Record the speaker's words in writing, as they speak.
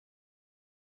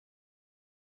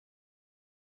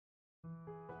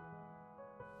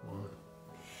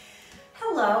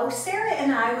Hello, Sarah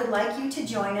and I would like you to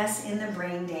join us in the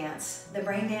brain dance. The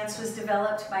brain dance was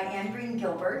developed by Anne Green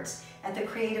Gilbert at the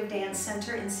Creative Dance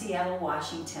Center in Seattle,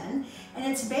 Washington, and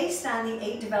it's based on the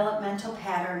 8 developmental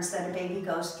patterns that a baby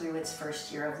goes through its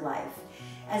first year of life.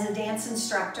 As a dance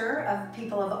instructor of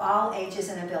people of all ages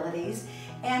and abilities,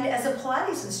 and as a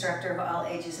Pilates instructor of all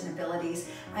ages and abilities,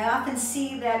 I often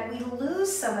see that we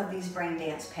lose some of these brain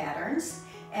dance patterns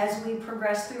as we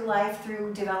progress through life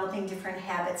through developing different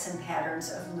habits and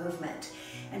patterns of movement.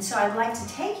 And so I'd like to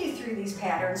take you through these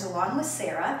patterns along with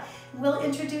Sarah. We'll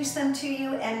introduce them to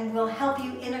you and we'll help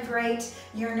you integrate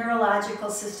your neurological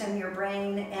system, your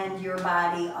brain, and your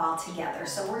body all together.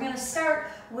 So we're going to start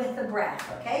with the breath,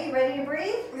 okay? You ready to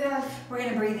breathe? Yeah. We're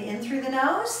going to breathe in through the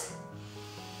nose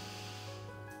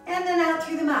and then out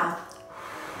through the mouth.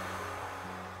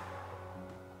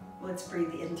 Let's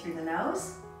breathe in through the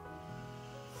nose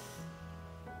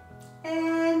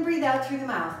and breathe out through the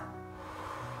mouth.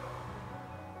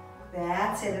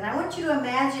 That's it. And I want you to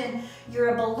imagine you're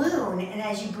a balloon, and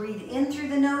as you breathe in through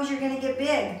the nose, you're going to get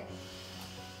big.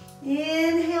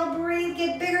 Inhale, breathe,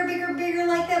 get bigger, bigger, bigger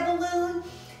like that balloon.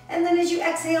 And then as you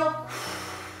exhale,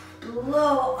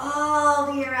 blow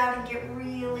all the air out and get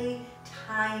really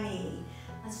tiny.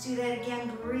 Let's do that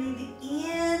again. Breathe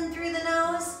in through the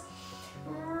nose.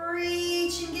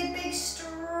 Reach and get big,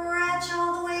 stretch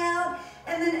all the way out.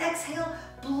 And then exhale,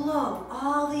 blow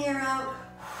all the air out.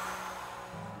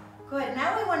 Good.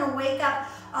 Now we want to wake up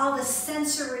all the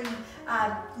sensory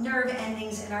nerve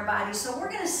endings in our body. So we're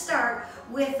going to start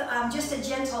with just a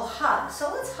gentle hug.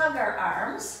 So let's hug our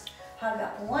arms. Hug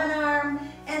up one arm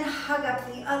and hug up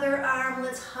the other arm.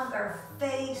 Let's hug our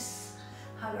face,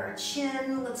 hug our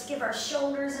chin. Let's give our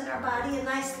shoulders and our body a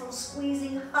nice little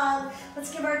squeezing hug.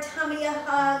 Let's give our tummy a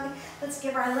hug. Let's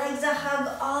give our legs a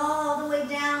hug all the way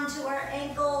down to our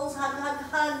ankles. Hug, hug,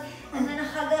 hug. And then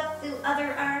hug up the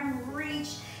other arm,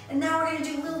 reach. And now we're going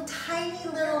to do little tiny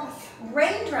little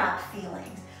raindrop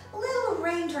feelings. Little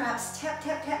raindrops. Tap,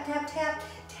 tap, tap, tap, tap.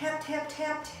 Tap, tap,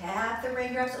 tap, tap the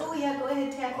raindrops. Oh yeah, go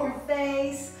ahead, tap your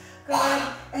face. Good.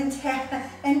 And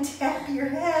tap your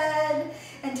head.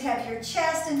 And tap your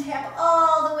chest. And tap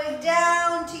all the way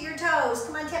down to your toes.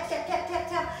 Come on, tap, tap, tap, tap,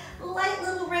 tap. Light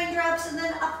little raindrops and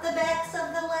then up the backs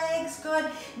of the legs.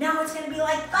 Good. Now it's going to be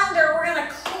like thunder. We're going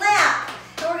to clap.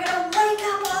 And we're going to wake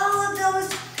up all of those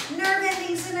nerve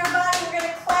endings in our body. We're going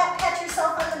to clap, pat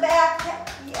yourself on the back,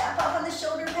 yap up on the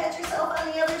shoulder, pat yourself on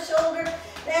the other shoulder.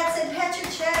 That's it, pat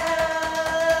your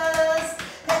chest,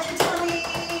 pat your tummy,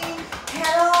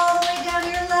 pat all the way down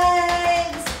your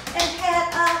legs, and pat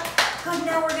up. Good,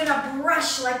 now we're going to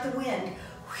brush like the wind.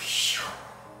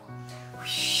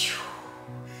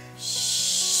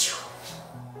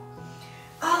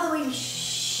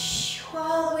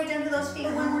 All the way down to those feet.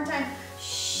 One more time.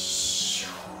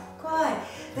 Good.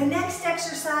 The next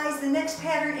exercise, the next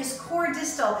pattern is core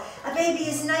distal. A baby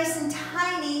is nice and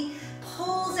tiny,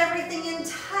 pulls everything in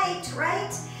tight,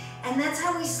 right? And that's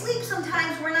how we sleep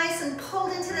sometimes. We're nice and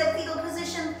pulled into that fetal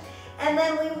position. And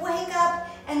then we wake up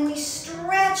and we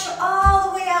stretch all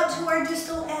the way out to our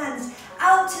distal ends,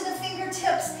 out to the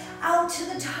fingertips, out to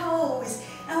the toes.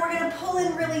 And we're gonna pull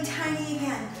in really tiny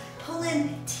again. Pull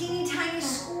in teeny tiny,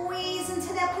 squeeze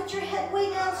into that. Put your head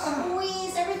way down,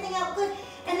 squeeze everything out good.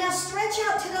 And now stretch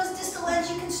out to those distal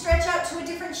ends. You can stretch out to a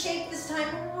different shape this time.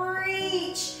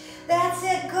 Reach. That's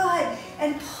it. Good.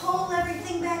 And pull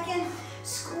everything back in.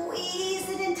 Squeeze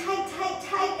it in tight, tight,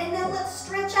 tight. And now let's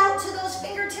stretch out to those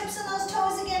fingertips and those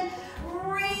toes again.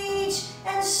 Reach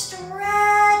and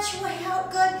stretch way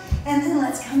out. Good. And then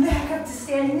let's come back up to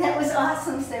standing. That was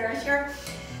awesome, Sarah. Sure.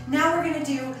 Now we're going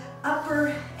to do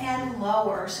upper and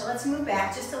lower. So let's move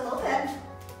back just a little bit.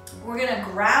 We're going to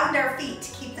ground our feet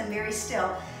to keep them very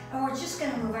still, and we're just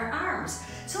going to move our arms.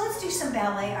 So let's do some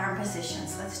ballet arm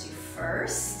positions. Let's do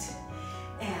first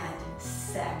and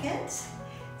second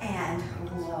and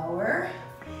lower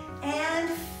and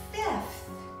fifth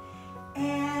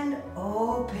and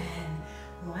open.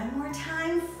 One more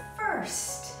time,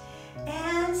 first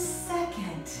and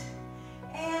second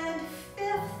and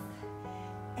fifth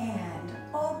and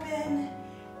open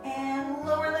and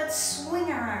lower. Let's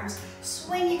swing our arms.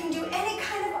 Swing, you can do any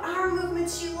kind of arm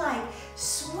movements you like.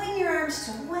 Swing your arms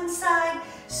to one side,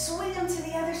 swing them to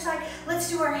the other side. Let's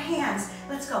do our hands.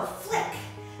 Let's go flick,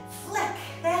 flick.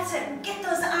 That's it. Get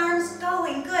those arms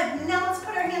going. Good. Now let's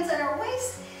put our hands on our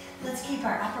waist. Let's keep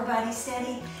our upper body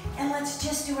steady, and let's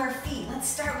just do our feet. Let's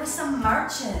start with some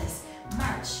marches.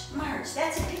 March, march.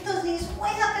 That's it. Pick those knees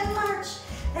way up and march.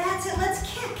 That's it. Let's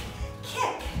kick,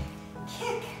 kick,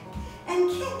 kick, and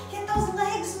kick. Get those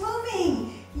legs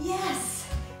moving. Yes,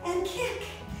 and kick,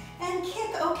 and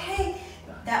kick. Okay,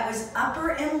 that was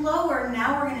upper and lower.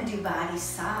 Now we're gonna do body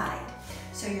side.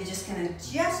 So you're just gonna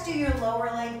do your lower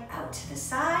leg out to the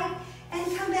side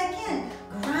and come back in.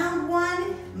 Ground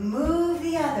one, move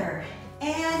the other,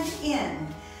 and in,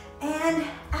 and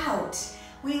out.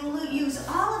 We use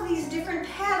all of these different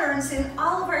patterns in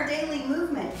all of our daily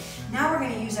movement. Now we're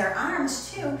gonna use our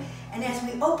arms too, and as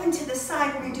we open to the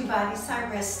side, we're gonna do body side.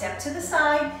 We're gonna step to the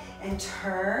side and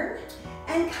turn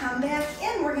and come back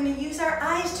in. We're gonna use our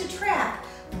eyes to track.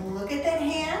 Look at that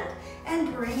hand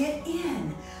and bring it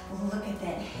in. Look at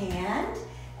that hand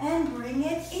and bring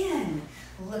it in.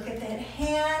 Look at that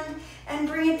hand and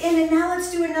bring it in. And now let's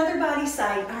do another body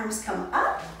side. Arms come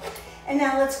up. And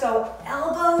now let's go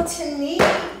elbow to knee.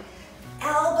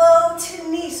 Elbow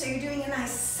to knee. So you're doing a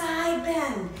nice side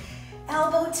bend.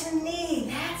 Elbow to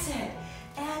knee. That's it.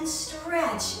 And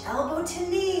stretch. Elbow to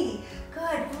knee.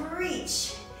 Good.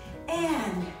 Reach.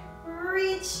 And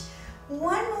reach.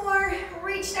 One more.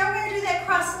 Reach. Now we're going to do that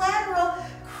cross lateral.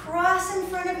 Cross in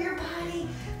front of your body.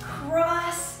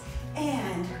 Cross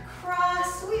and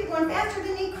cross. Ooh, you're going faster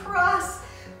than me. Cross,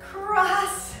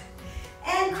 cross,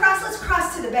 and cross. Let's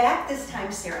cross to the back this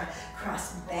time, Sarah.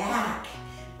 Cross back.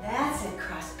 That's it.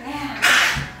 Cross back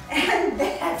and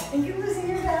back. Are you losing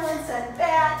your balance? And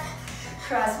back.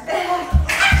 Cross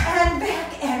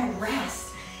back and rest.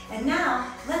 And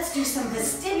now let's do some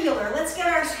vestibular. Let's get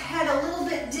our head a little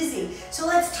bit dizzy. So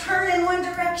let's turn in one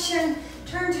direction.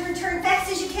 Turn, turn, turn,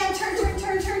 fast as you can. Turn, turn,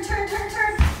 turn, turn, turn, turn,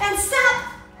 turn, and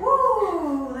stop.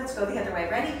 Woo! Let's go the other way.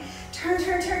 Ready? Turn,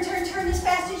 turn, turn, turn, turn as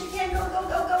fast as you can. Go, go,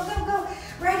 go, go, go, go.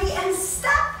 Ready and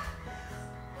stop.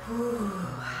 Woo.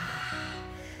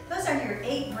 Those are your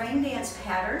 8 brain dance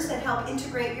patterns that help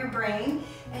integrate your brain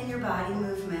and your body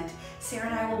movement. Sarah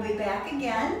and I will be back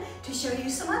again to show you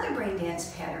some other brain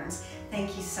dance patterns.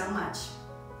 Thank you so much.